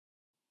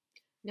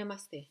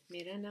नमस्ते,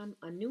 मेरा नाम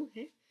अनु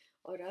है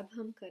और अब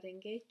हम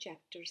करेंगे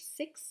chapter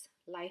 6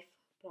 life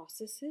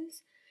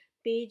processes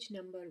page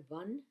number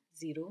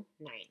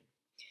 109।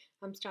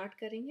 हम स्टार्ट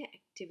करेंगे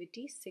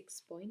एक्टिविटी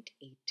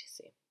 6.8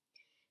 से।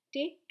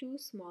 Take to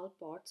small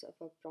pots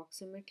of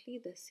approximately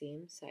the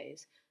same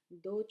size.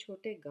 दो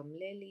छोटे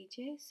गमले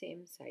लीजिए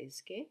सेम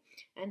साइज के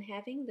and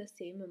having the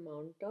same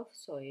amount of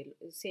soil,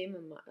 same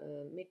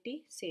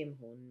मिट्टी सेम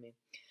होल में।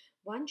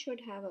 One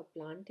should have a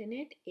plant in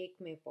it, एक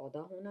में पौधा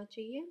होना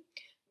चाहिए।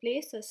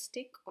 Place a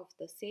stick of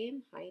the same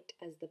height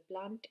as the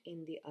plant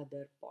in the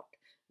other pot.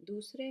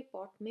 दूसरे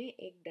pot में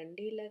एक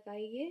डंडी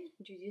लगाइए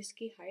जो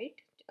जिसकी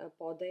हाइट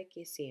पौधे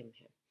के सेम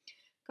है।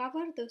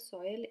 Cover the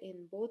soil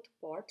in both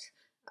pots.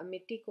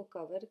 मिट्टी को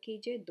कवर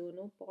कीजिए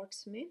दोनों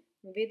पॉट्स में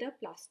विद अ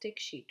प्लास्टिक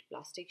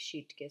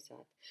शीट के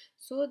साथ,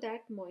 so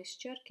that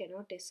moisture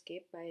cannot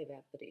escape bye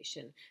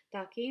evaporation,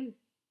 ताकि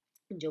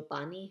जो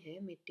पानी है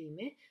मिट्टी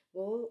में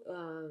वो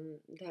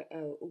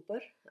ऊपर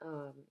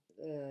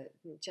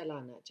चला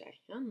ना जाए।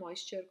 हाँ,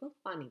 मॉइस्चर को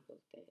पानी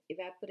बोलते हैं।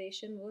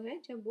 इवेपोरेशन वो है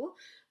जब वो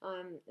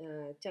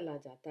चला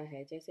जाता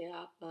है। जैसे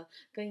आप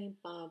कहीं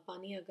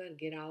पानी अगर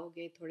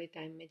गिराओगे थोड़े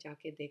टाइम में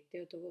जाके देखते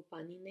हो तो वो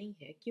पानी नहीं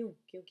है। क्यों?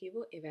 क्योंकि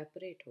वो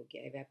इवेपोरेट हो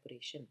गया,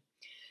 इवेपोरेशन।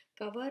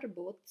 कवर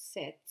बोथ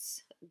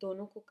सेट्स,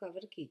 दोनों को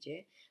कवर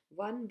कीजिए।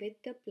 वन विद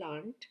द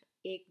प्लांट,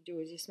 एक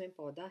जो जिसमें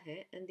पौधा है,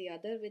 and the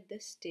other with the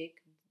stick,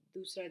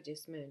 दूसरा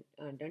जिसमें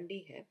डंडी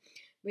है,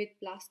 विद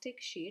प्लास्टिक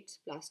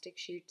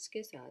शीट्स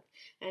के साथ,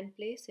 and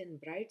place in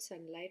bright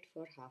sunlight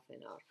for half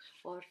an hour.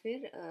 और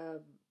फिर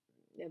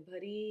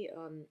भरी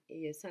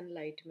ये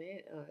सनलाइट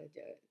में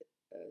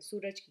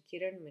सूरज की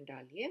किरण में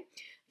डालिए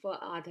फॉर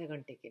आधा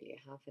घंटे के लिए,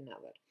 half an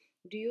hour.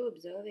 Do you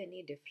observe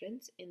any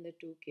difference in the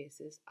two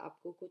cases?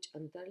 आपको कुछ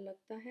अंतर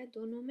लगता है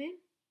दोनों में?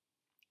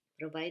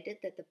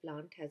 Provided that the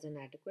plant has an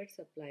adequate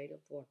supply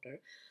of water,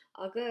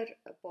 अगर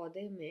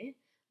पौधे में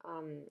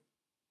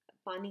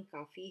पानी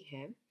काफ़ी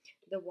है।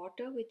 The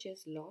water which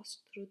is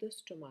lost through the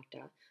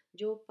stomata,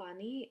 जो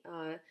पानी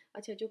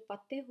अच्छा जो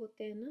पत्ते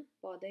होते हैं ना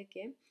पौधे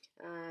के,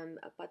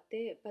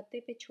 पत्ते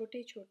पे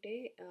छोटे छोटे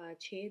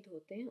छेद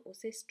होते हैं,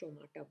 उसे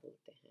स्टोमाटा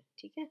बोलते हैं।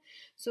 ठीक है।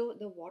 So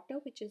the water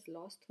which is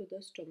lost through the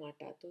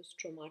stomata, तो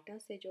स्टोमाटा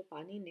से जो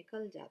पानी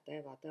निकल जाता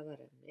है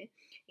वातावरण में,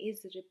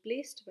 is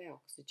replaced by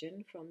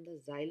oxygen from the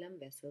xylem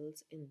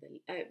vessels in the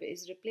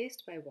is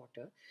replaced by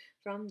water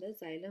from the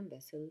xylem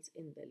vessels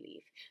in the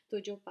leaf. तो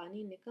जो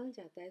पानी निकल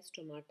जाता है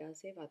स्टोमाटा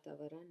से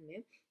वातावरण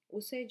में,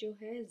 उसे जो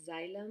है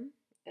जाइलम,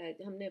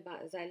 हमने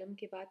जाइलम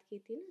की बात की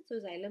थी ना, तो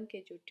जाइलम के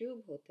जो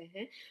ट्यूब होते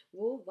हैं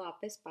वो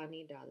वापस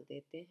पानी डाल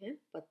देते हैं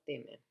पत्ते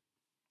में।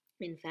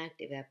 In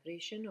fact,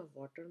 evaporation of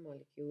water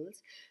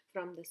molecules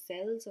from the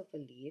cells of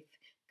a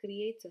leaf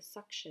creates a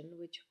suction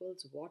which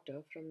pulls water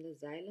from the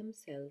xylem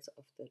cells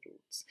of the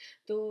roots.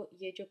 तो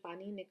ये जो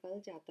पानी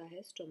निकल जाता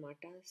है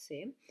स्टोमाटा से,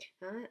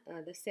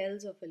 हाँ, the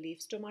sales of a leaf,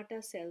 stomata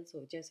sales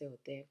हो जैसे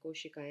होते हैं,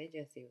 कोशिकाएं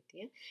जैसे होती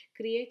हैं,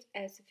 क्रिएट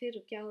ऐसे, फिर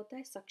क्या होता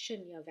है,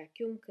 सक्शन या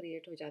वैक्यूम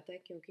क्रिएट हो जाता है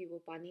क्योंकि वो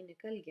पानी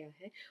निकल गया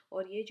है।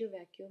 और ये जो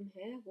वैक्यूम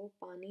है वो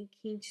पानी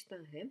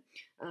खींचता है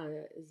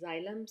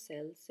जाइलम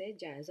सेल से,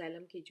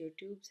 जाइलम की जो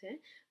ट्यूब्स हैं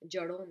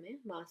जड़ों में,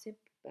 वहाँ से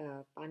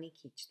पानी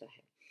खींचता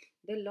है।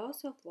 The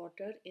loss of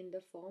water in the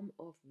form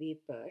of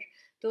vapour,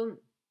 तो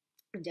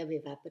जब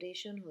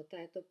इवेपोरेशन होता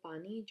है तो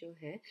पानी जो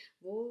है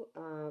वो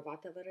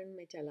वातावरण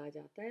में चला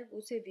जाता है,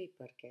 उसे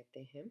वेपर कहते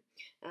हैं।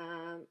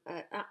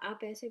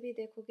 आप ऐसे भी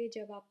देखोगे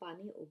जब आप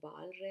पानी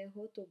उबाल रहे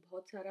हो तो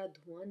बहुत सारा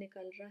धुआं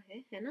निकल रहा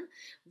है ना,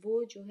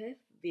 वो जो है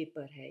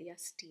वेपर है या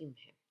स्टीम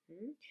है।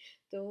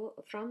 तो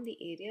from the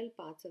aerial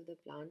parts of the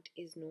plant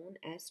is known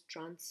as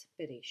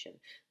transpiration.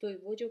 तो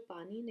वो जो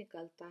पानी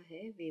निकलता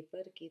है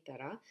वेपर की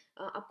तरह,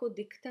 आपको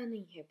दिखता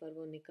नहीं है पर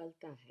वो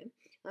निकलता है,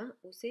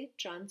 उसे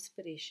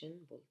ट्रांसपिरेशन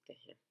बोलते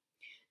हैं।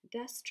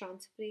 Thus,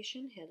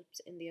 transpiration helps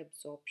in the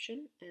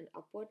absorption and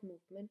upward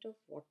movement of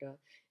water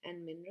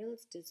and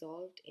minerals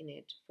dissolved in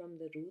it from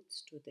the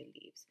roots to the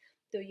leaves.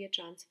 तो ये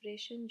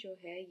ट्रांसपिरेशन जो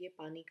है ये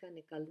पानी का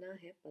निकलना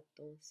है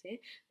पत्तों से।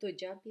 तो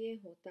जब ये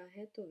होता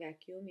है तो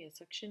वैक्यूम या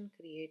सक्शन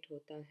क्रिएट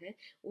होता है,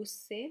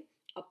 उससे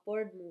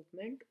अपवर्ड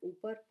मूवमेंट,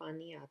 ऊपर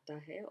पानी आता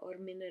है और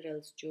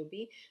मिनरल्स जो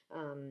भी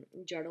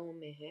जड़ों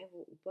में है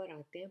वो ऊपर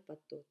आते हैं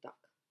पत्तों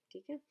तक।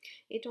 ठीक है।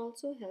 It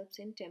also helps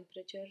in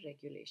temperature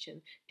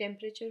regulation,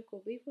 temperature को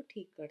भी वो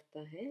ठीक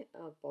करता है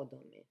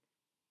पौधों में,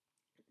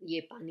 ये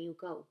पानी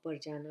का ऊपर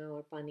जाना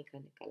और पानी का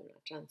निकलना,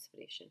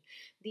 transpiration.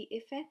 The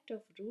effect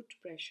of root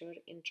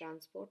pressure in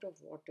transport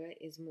of water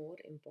is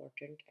more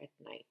important at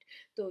night.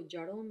 तो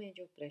जड़ों में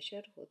जो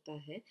प्रेशर होता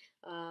है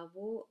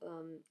वो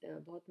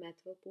बहुत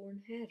महत्वपूर्ण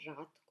है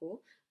रात को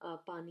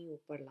पानी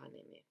ऊपर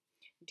लाने में।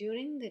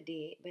 During the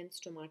day when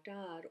stomata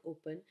are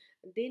open,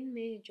 दिन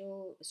में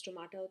जो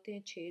स्टोमाटा होते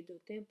हैं, छेद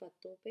होते हैं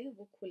पत्तों पे,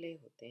 वो खुले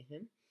होते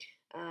हैं।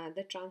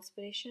 The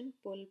transpiration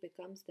pull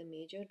becomes the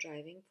major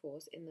driving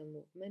force in the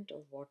movement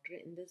of water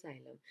in the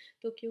xylem.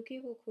 तो क्योंकि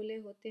वो खुले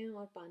होते हैं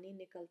और पानी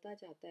निकलता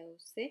जाता है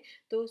उससे,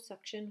 तो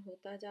सक्शन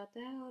होता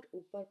जाता है और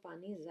ऊपर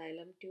पानी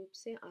जाइलम ट्यूब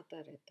से आता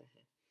रहता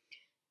है।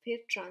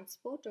 फिर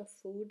transport of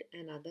food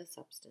and other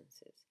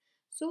substances.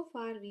 So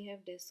far we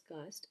have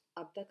discussed,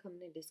 अब तक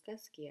हमने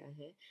डिस्कस किया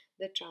है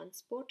the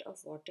transport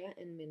of water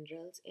and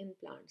minerals in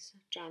plants,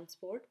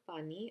 transport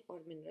पानी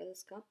और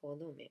मिनरल्स का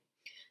पौधों में.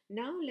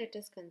 Now let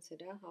us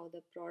consider how the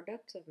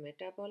products of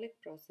metabolic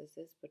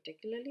processes,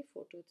 particularly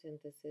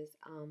photosynthesis,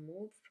 are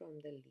moved from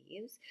the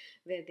leaves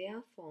where they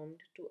are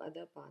formed to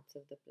other parts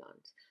of the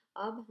plants.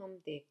 अब हम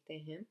देखते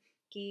हैं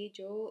कि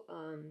जो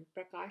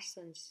प्रकाश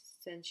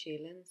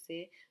संश्लेषण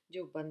से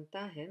जो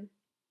बनता है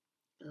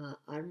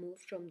are move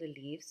from the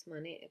leaves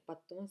माने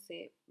पत्तों से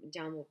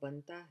जहाँ वो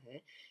बनता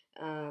है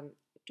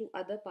to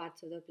other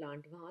parts of the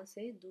plant, वहाँ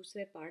से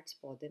दूसरे पार्ट्स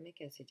पौधे में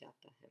कैसे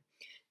जाता है.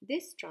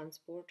 This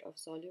transport of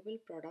soluble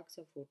products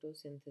of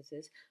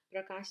photosynthesis,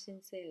 प्रकाश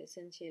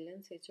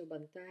संश्लेषण से जो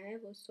बनता है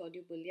वो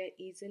सॉल्युबल या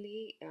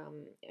इजीली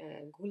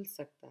घुल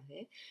सकता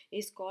है,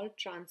 इज कॉल्ड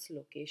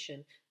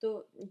ट्रांसलोकेशन.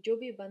 तो जो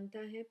भी बनता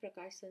है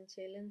प्रकाश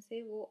संश्लेषण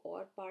से वो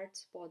और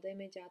पार्ट्स पौधे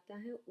में जाता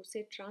है,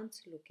 उसे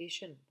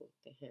ट्रांसलोकेशन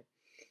बोलते हैं.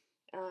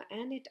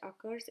 And it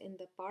occurs in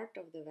the part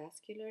of the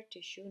vascular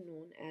tissue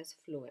known as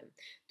phloem.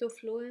 तो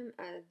phloem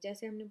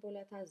जैसे हमने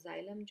बोला था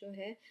xylem जो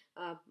है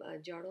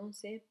जड़ों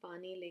से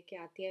पानी लेके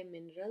आती है,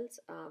 मिनरल्स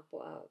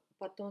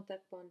पत्तों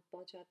तक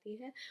पहुंचाती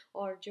है,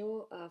 और जो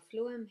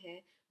phloem है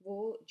वो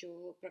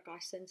जो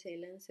प्रकाश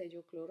संश्लेषण से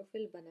जो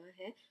क्लोरोफिल बना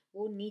है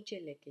वो नीचे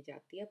लेके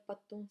जाती है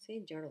पत्तों से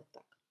जड़ों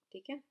तक.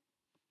 ठीक है.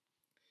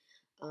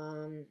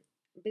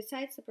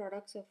 Besides the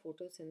products of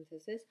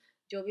photosynthesis,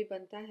 जो भी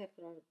बनता है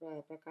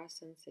प्रकाश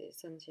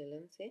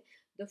संश्लेषण से,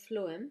 द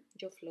फ्लोएम,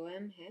 जो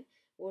फ्लोएम है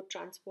वो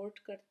ट्रांसपोर्ट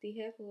करती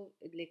है,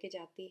 वो लेके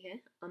जाती है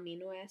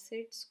अमीनो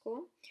एसिड्स को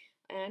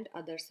एंड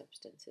अदर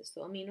सब्सटेंसेस.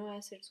 तो अमीनो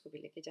एसिड्स को भी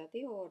लेके जाती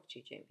है और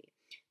चीज़ें भी.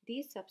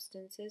 These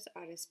substances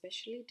are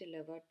especially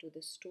delivered to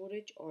the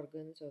storage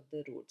organs of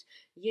the roots.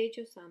 ये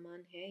जो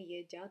सामान है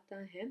ये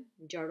जाता है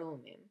जड़ों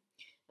में,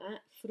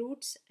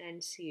 फ्रूट्स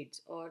एंड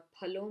सीड्स, और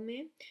फलों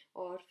में,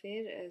 और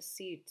फिर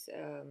सीड्स,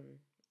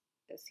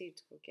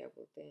 सीड्स को क्या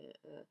बोलते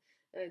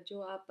हैं, जो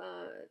आप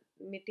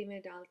मिट्टी में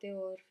डालते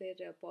हो और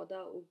फिर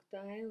पौधा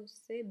उगता है,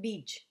 उससे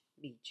बीज,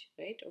 बीज,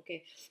 राइट. ओके.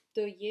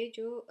 तो ये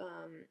जो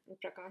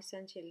प्रकाश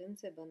संश्लेषण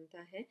से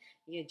बनता है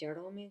ये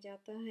जड़ों में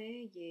जाता है,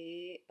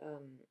 ये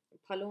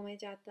फलों में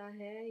जाता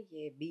है,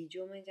 ये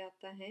बीजों में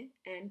जाता है,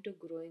 एंड टू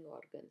ग्रोइंग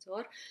ऑर्गन्स,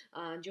 और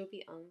जो भी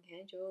अंग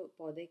हैं जो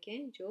पौधे के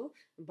जो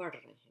बढ़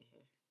रहे हैं.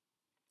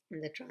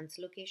 The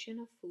translocation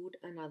of food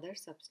and other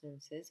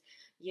substances,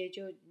 ये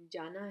जो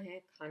जाना है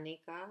खाने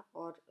का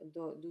और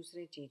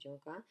दूसरे चीज़ों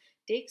का,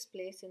 takes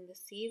place in the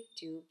sieve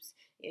tubes,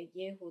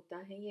 ये होता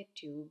है ये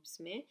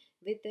ट्यूब्स में,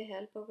 with the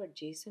help of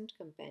adjacent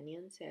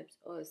companion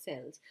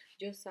cells,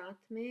 जो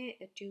साथ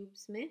में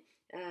ट्यूब्स में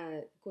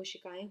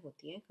कोशिकाएं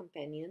होती हैं,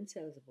 companion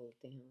cells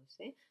बोलते हैं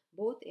उसे,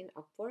 both in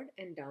upward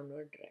and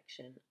downward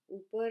direction,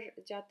 ऊपर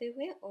जाते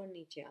हुए और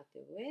नीचे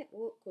आते हुए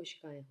वो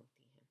कोशिकाएं होती हैं.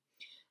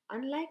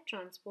 Unlike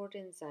transport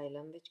in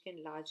xylem, which can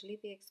largely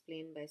be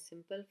explained by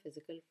simple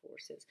physical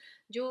forces,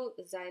 जो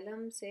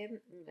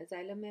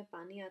xylem में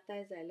पानी आता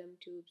है, xylem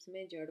tubes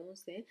में जड़ों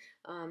से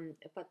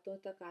पत्तों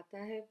तक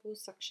आता है, वो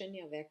सक्शन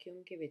या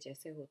वैक्यूम की वजह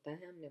से होता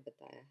है, हमने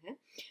बताया है.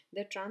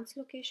 The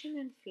translocation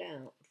and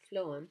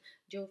phloem,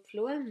 जो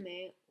phloem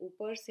में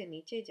ऊपर से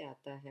नीचे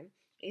जाता है,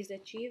 is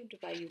achieved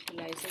by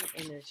utilizing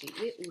energy.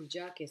 ये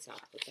ऊर्जा के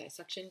साथ होता है,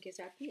 सक्शन के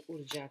साथ नहीं,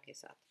 ऊर्जा के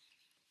साथ.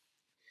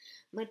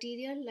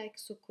 Material like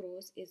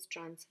sucrose is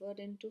transferred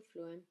into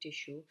phloem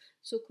tissue.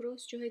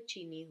 Sucrose जो है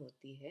चीनी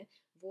होती है,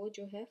 वो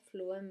जो है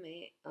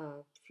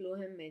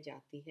फ्लोएम में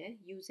जाती है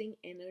using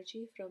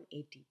energy from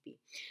ATP.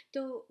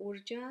 तो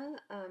ऊर्जा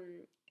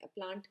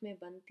प्लांट में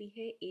बनती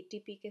है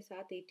ATP के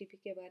साथ. ATP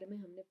के बारे में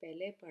हमने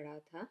पहले पढ़ा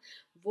था.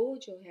 वो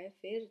जो है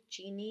फिर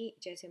चीनी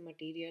जैसे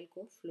मटेरियल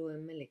को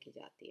फ्लोएम में लेके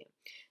जाती है.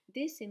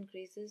 This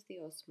increases the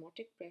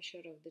osmotic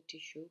pressure of the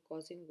tissue,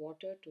 causing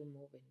water to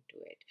move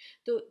into it.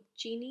 तो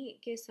चीनी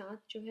के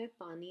साथ जो है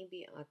पानी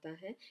भी आता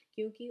है,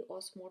 क्योंकि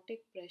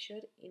ऑस्मोटिक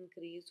प्रेशर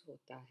इंक्रीज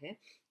होता है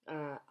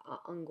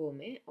अंगों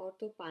में, और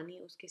तो पानी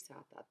उसके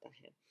साथ आता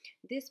है.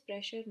 This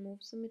pressure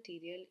moves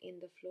material in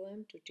the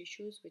phloem to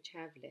tissues which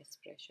have less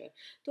pressure.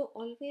 तो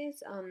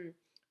ऑलवेज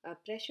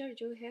प्रेशर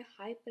जो है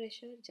हाई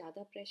प्रेशर,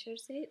 ज़्यादा प्रेशर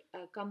से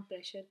कम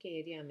प्रेशर के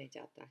एरिया में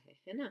जाता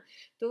है ना.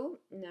 तो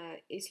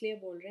इसलिए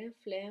बोल रहे हैं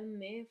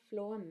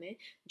फ्लोएम में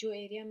जो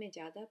एरिया में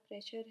ज़्यादा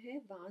प्रेशर है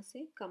वहाँ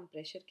से कम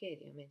प्रेशर के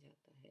एरिया में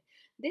जाता है.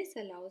 This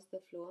allows the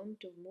phloem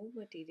to move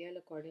material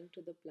according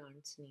to the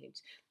plants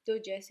needs. तो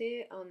जैसे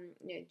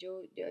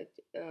जो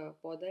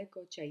पौधे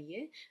को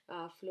चाहिए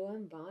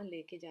फ्लोएम वहाँ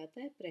लेके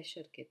जाता है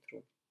प्रेशर के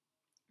through.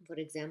 For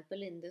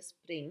example in the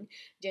spring,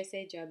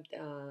 जैसे जब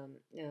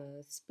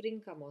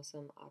स्प्रिंग का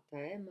मौसम आता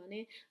है,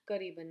 माने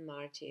करीबन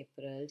मार्च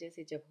अप्रैल,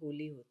 जैसे जब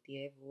होली होती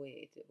है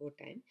वो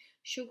time,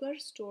 sugar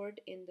stored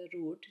in the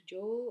root,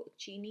 जो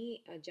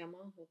चीनी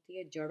जमा होती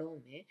है जड़ों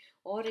में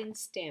और इन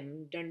स्टेम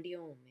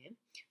डंडियों में,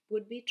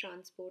 would be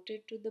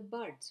transported to the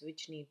buds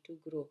which need to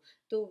grow.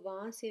 तो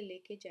वहाँ से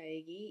लेके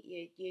जाएगी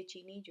ये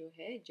चीनी जो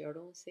है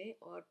जड़ों से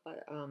और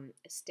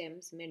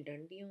स्टेम्स में,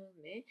 डंडियों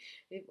में,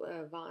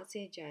 वहाँ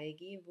से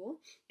जाएगी वो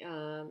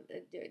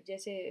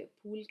जैसे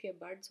फूल के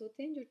बड्स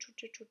होते हैं जो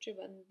छोटे छोटे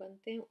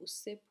बनते हैं,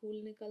 उससे फूल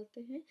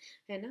निकलते हैं,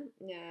 है ना,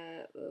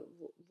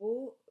 वो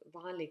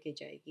वहाँ लेके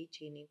जाएगी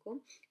चीनी को।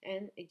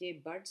 एंड ये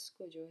बड्स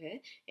को जो है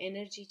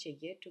एनर्जी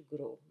चाहिए टू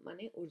ग्रो,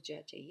 माने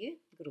ऊर्जा चाहिए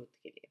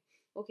ग्रोथ के लिए।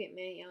 ओके,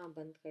 मैं यहाँ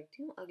बंद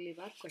करती हूँ, अगली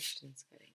बार क्वेश्चंस करेंगे।